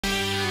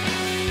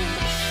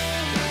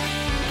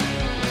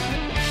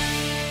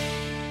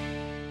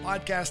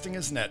Podcasting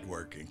is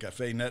networking.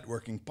 Café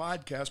Networking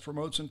Podcast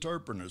promotes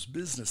entrepreneurs,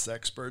 business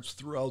experts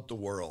throughout the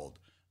world.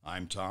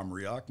 I'm Tom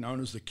Reaoch, known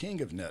as the King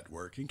of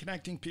Networking,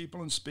 connecting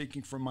people and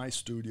speaking from my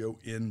studio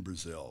in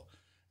Brazil.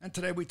 And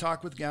today we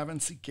talk with Gavin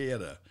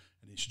Sequeira,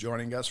 and he's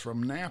joining us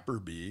from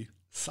Napperby,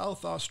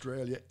 South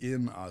Australia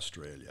in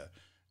Australia.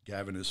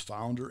 Gavin is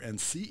founder and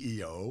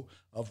CEO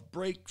of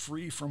Break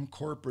Free from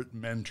Corporate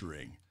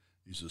Mentoring.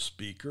 He's a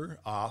speaker,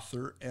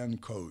 author, and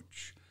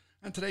coach.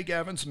 And today,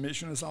 Gavin's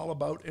mission is all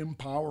about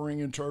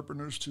empowering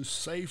entrepreneurs to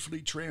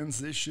safely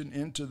transition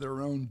into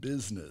their own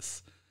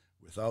business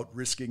without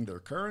risking their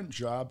current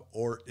job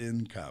or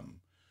income.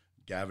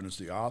 Gavin is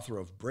the author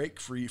of Break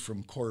Free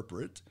from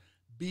Corporate,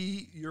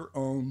 Be Your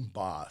Own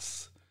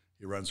Boss.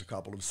 He runs a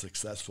couple of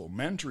successful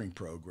mentoring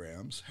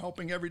programs,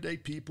 helping everyday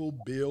people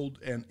build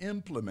and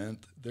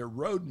implement their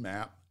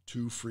roadmap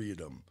to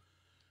freedom.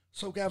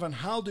 So, Gavin,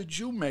 how did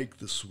you make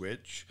the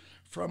switch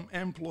from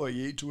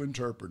employee to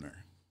entrepreneur?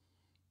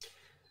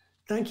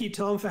 Thank you,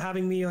 Tom, for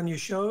having me on your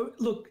show.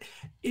 Look,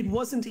 it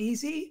wasn't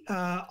easy.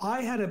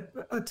 I had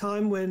a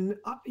time when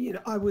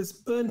I was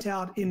burnt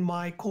out in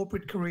my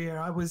corporate career.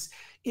 I was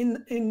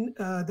in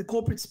the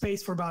corporate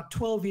space for about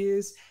 12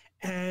 years,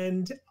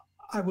 and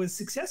I was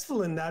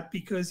successful in that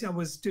because I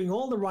was doing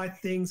all the right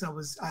things.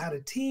 I had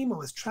a team. I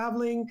was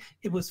traveling.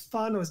 It was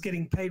fun. I was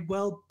getting paid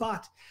well,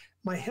 but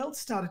my health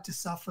started to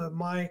suffer.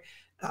 I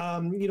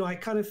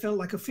kind of felt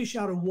like a fish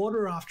out of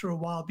water after a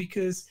while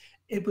because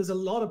it was a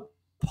lot of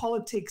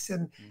politics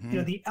and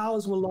the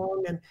hours were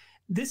long, and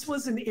this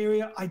was an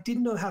area I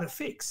didn't know how to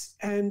fix.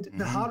 And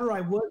the harder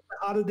I worked,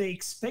 the harder they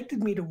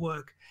expected me to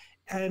work.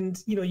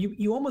 And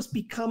you almost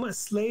become a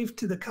slave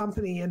to the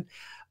company. And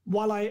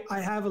while I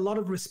have a lot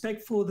of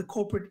respect for the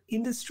corporate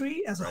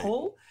industry as a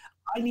whole,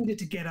 I needed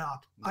to get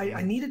out.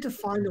 I needed to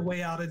find a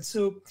way out. And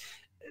so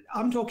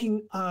I'm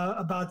talking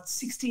about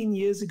 16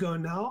 years ago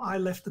now, I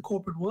left the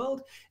corporate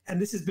world.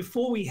 And this is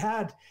before we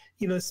had,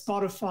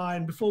 Spotify,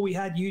 and before we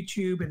had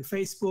YouTube and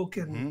Facebook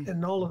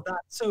and all of that.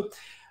 So,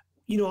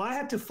 I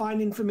had to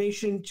find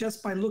information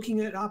just by looking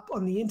it up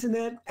on the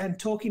internet and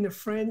talking to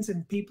friends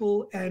and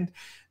people. And,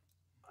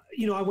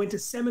 I went to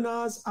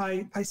seminars.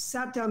 I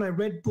sat down, I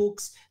read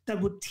books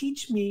that would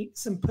teach me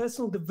some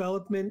personal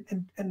development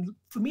and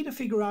for me to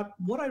figure out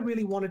what I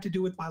really wanted to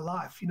do with my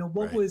life.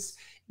 What was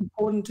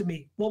important to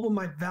me? What were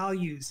my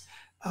values?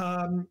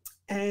 And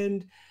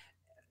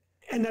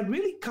that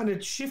really kind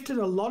of shifted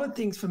a lot of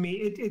things for me.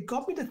 It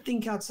got me to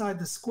think outside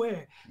the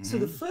square. So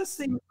the first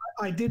thing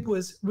I did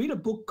was read a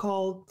book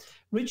called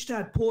Rich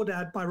Dad, Poor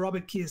Dad by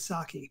Robert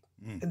Kiyosaki.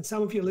 And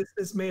some of your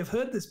listeners may have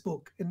heard this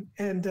book.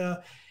 And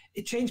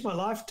it changed my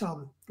life,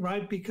 Tom,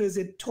 right? Because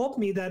it taught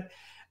me that,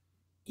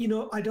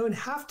 I don't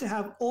have to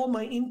have all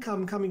my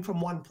income coming from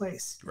one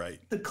place. Right.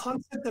 The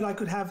concept that I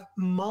could have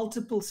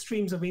multiple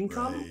streams of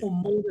income or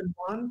more than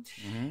one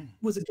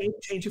was a game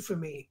changer for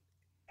me.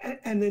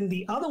 And then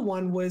the other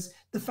one was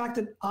the fact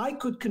that I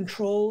could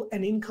control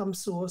an income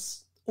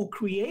source or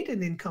create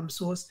an income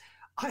source.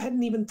 I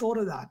hadn't even thought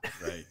of that.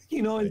 Right.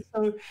 And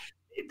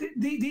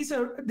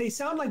so they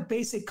sound like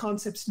basic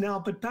concepts now,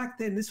 but back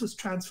then this was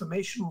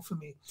transformational for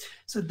me.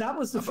 So that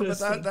was the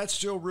first thing. That's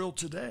still real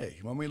today.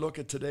 When we look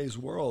at today's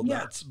world,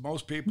 that's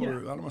most people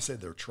are, I don't want to say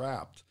they're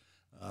trapped,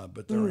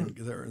 but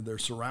they're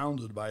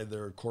surrounded by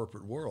their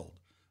corporate world.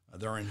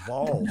 They're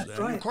involved. That's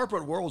right. And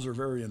corporate worlds are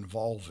very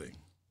involving.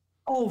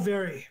 Oh,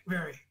 very,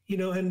 very,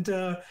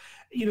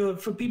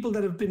 for people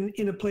that have been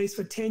in a place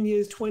for 10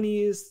 years, 20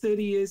 years,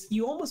 30 years,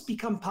 you almost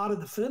become part of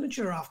the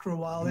furniture after a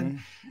while. And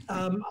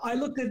I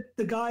looked at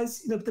the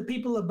guys, the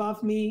people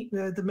above me,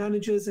 the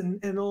managers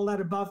and all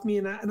that above me.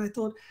 And I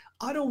thought,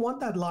 I don't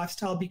want that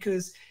lifestyle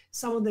because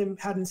some of them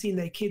hadn't seen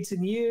their kids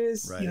in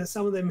years. Right.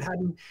 Some of them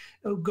hadn't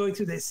going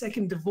through their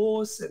second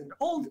divorce and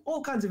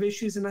all kinds of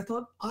issues. And I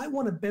thought, I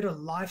want a better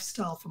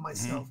lifestyle for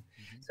myself.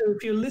 So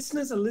if your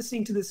listeners are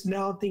listening to this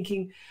now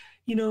thinking,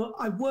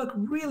 I work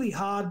really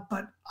hard,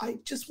 but I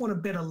just want a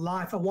better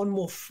life. I want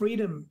more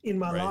freedom in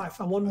my life.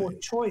 I want more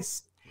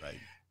choice. Right.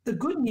 The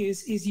good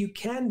news is you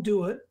can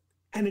do it.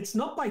 And it's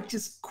not by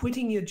just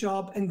quitting your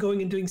job and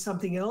going and doing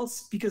something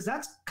else, because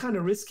that's kind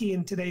of risky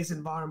in today's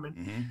environment.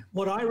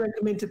 What I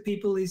recommend to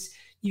people is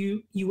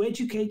you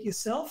educate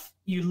yourself,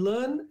 you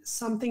learn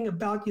something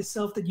about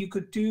yourself that you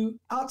could do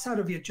outside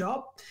of your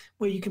job,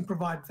 where you can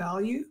provide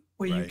value,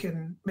 where you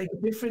can make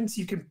a difference.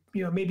 You can,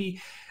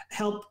 maybe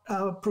help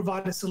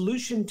provide a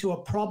solution to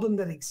a problem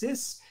that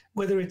exists,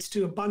 whether it's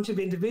to a bunch of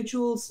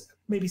individuals,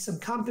 maybe some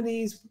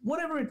companies,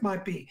 whatever it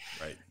might be.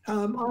 Right.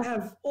 I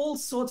have all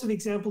sorts of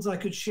examples I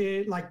could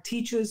share, like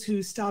teachers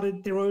who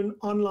started their own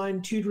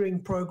online tutoring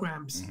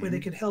programs where they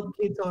could help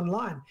kids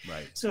online.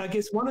 Right. So I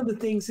guess one of the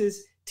things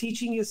is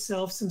teaching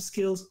yourself some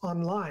skills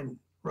online,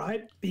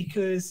 right?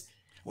 Because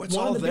it's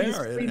all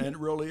there, and it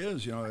really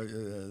is.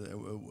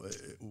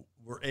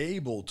 We're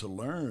able to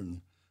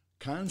learn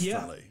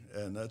constantly,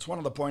 and that's one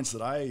of the points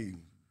that I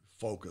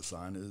focus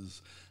on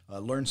is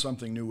learn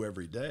something new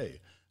every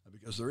day,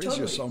 because there is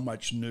just so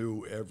much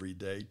new every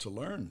day to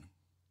learn.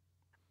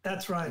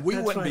 That's right. We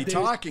wouldn't be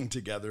talking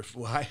together if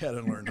I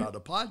hadn't learned how to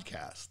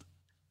podcast.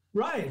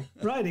 Right,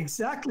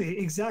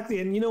 exactly.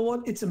 And you know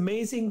what? It's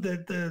amazing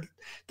the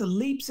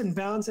leaps and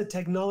bounds that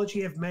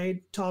technology have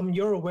made. Tom,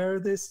 you're aware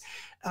of this.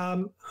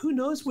 Who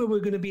knows where we're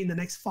going to be in the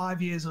next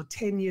 5 years or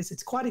 10 years?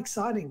 It's quite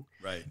exciting.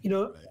 Right. You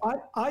know, right.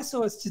 I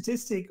saw a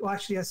statistic, or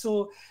actually I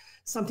saw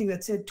something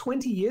that said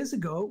 20 years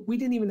ago, we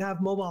didn't even have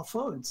mobile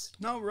phones.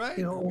 No, right.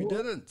 You know, we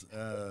didn't.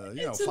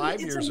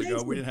 5 years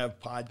ago, we didn't have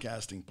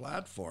podcasting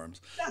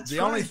platforms. The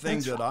only thing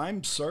that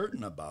I'm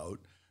certain about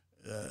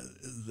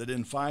that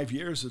in 5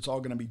 years, it's all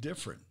going to be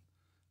different.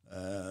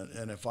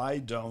 And if I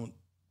don't,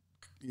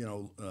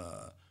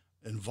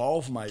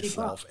 involve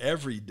myself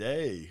every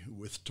day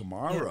with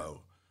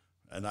tomorrow,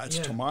 and that's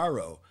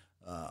tomorrow,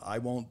 I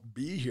won't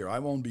be here. I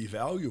won't be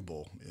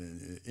valuable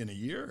in a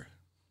year.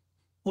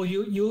 Well,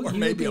 you'll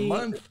maybe a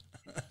month.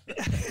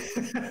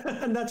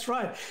 And that's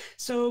right.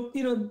 So,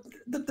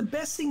 the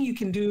best thing you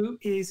can do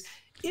is,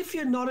 if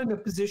you're not in a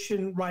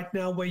position right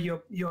now where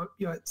you're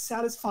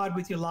satisfied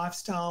with your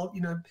lifestyle,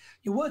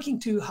 you're working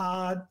too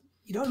hard,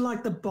 you don't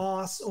like the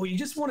boss, or you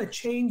just want to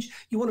change,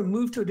 you want to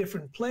move to a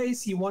different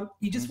place, you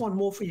just want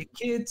more for your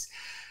kids.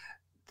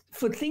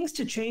 For things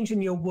to change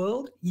in your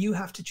world, you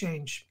have to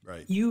change.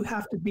 Right. You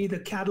have to be the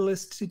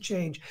catalyst to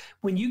change.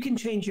 When you can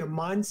change your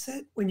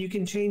mindset, when you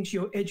can change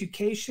your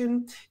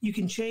education, you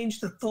can change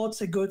the thoughts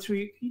that go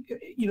through,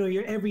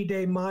 your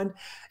everyday mind,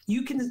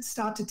 you can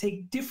start to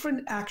take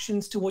different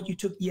actions to what you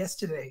took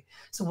yesterday.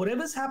 So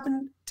whatever's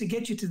happened to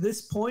get you to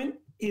this point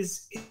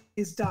is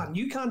done.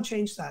 You can't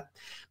change that.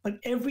 But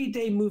every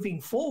day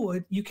moving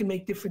forward, you can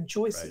make different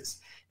choices.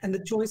 Right. And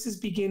the choices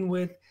begin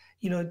with,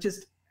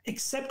 just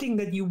accepting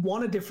that you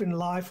want a different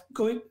life,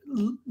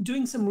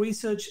 doing some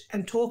research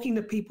and talking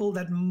to people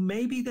that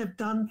maybe they've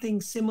done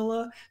things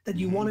similar that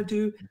you want to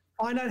do,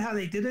 find out how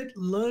they did it,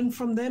 learn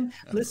from them,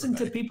 listen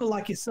to people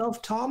like yourself,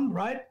 Tom,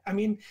 right? I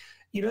mean,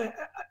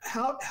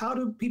 how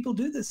do people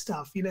do this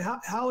stuff?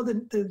 How are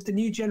the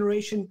new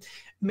generation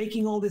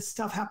making all this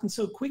stuff happen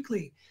so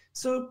quickly?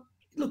 So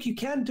look, you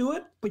can do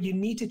it, but you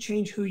need to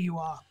change who you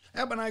are.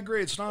 Yeah, but I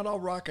agree. It's not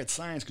all rocket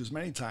science, because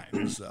many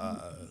times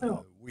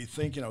we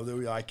think,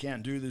 I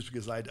can't do this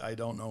because I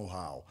don't know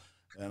how.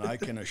 And I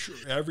can assure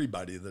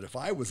everybody that if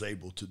I was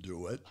able to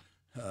do it,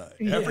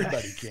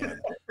 everybody can.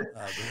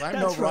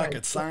 I'm no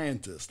rocket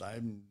scientist.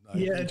 I'm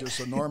just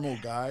a normal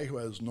guy who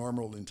has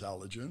normal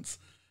intelligence.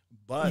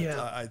 But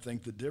I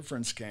think the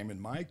difference came in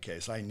my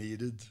case. I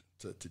needed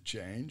to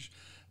change,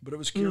 but it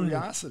was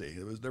curiosity.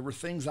 There were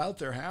things out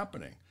there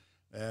happening.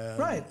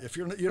 And if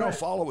you don't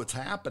follow what's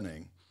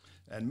happening,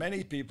 and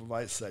many people,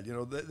 I said,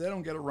 they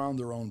don't get around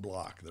their own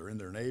block. They're in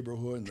their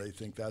neighborhood, and they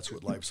think that's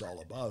what life's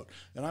all about.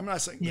 And I'm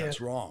not saying that's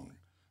wrong,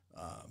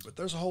 but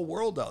there's a whole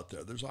world out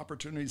there. There's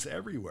opportunities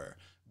everywhere.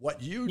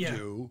 What you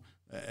do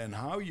and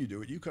how you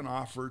do it, you can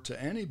offer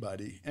to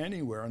anybody,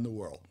 anywhere in the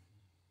world.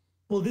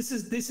 Well, this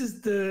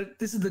is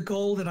the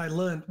goal that I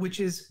learned,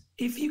 which is,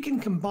 if you can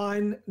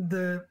combine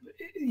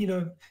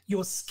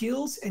your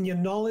skills and your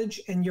knowledge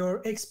and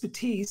your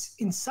expertise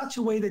in such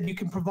a way that you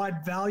can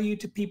provide value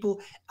to people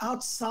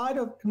outside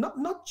of,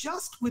 not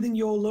just within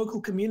your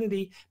local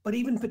community, but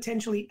even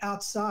potentially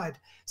outside.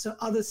 So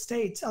other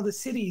states, other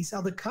cities,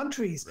 other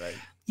countries,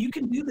 you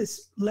can do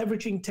this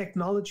leveraging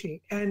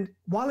technology. And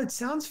while it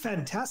sounds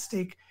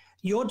fantastic,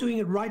 you're doing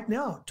it right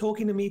now,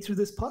 talking to me through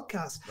this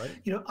podcast. Right.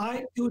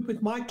 I do it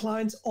with my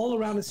clients all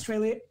around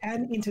Australia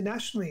and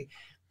internationally.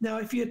 Now,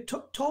 if you had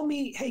told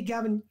me, hey,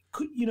 Gavin,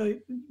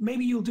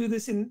 maybe you'll do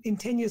this in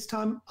 10 years'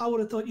 time, I would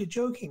have thought you're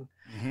joking.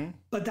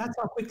 But that's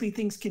how quickly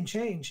things can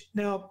change.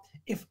 Now,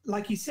 if,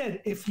 like you said,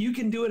 if you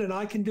can do it and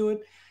I can do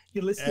it,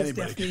 your listeners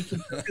definitely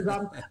can. Because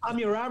I'm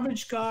your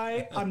average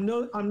guy. I'm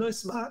no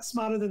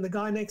smarter than the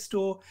guy next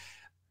door.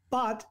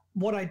 But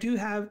what I do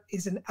have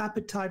is an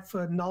appetite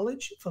for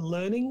knowledge, for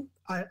learning.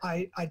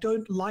 I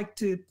don't like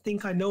to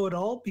think I know it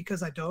all,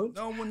 because I don't.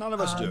 No, well, none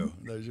of us do.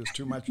 There's just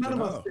too much to know.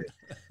 None of us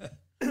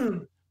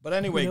do. But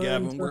anyway,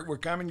 Gavin, we're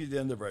coming to the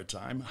end of our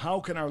time.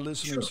 How can our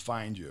listeners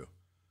find you?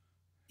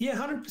 Yeah,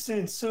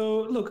 100%.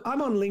 So look,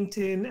 I'm on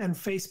LinkedIn and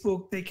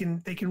Facebook. They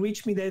can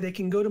reach me there. They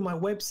can go to my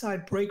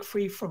website,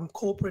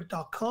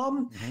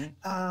 breakfreefromcorporate.com.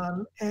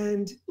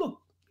 And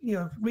look,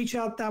 reach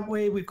out that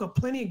way. We've got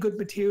plenty of good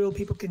material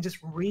people can just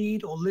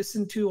read or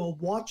listen to or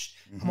watch.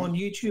 I'm on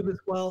YouTube as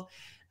well.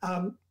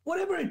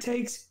 Whatever it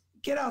takes,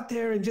 get out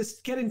there and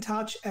just get in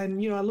touch.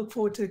 And, I look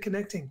forward to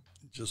connecting.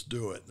 Just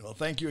do it. Well,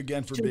 thank you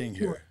again for being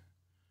here.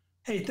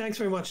 Hey, thanks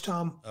very much,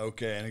 Tom.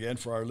 Okay, and again,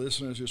 for our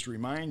listeners, just to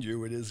remind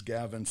you, it is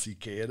Gavin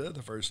Sequeira.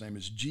 The first name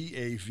is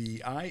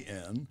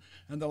Gavin,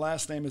 and the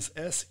last name is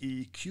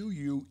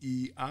Sequeira.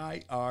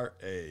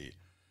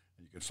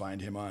 You can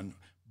find him on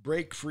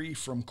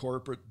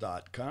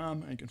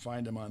breakfreefromcorporate.com, and you can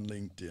find him on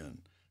LinkedIn.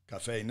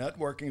 Café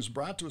Networking is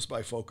brought to us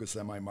by Focus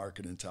MI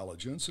Market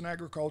Intelligence, an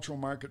agricultural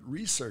market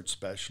research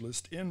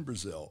specialist in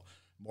Brazil.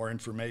 More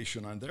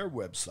information on their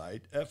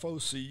website,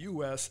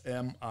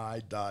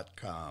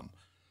 focusmi.com.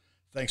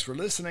 Thanks for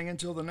listening.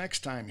 Until the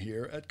next time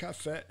here at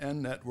Café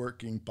and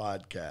Networking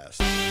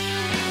Podcast.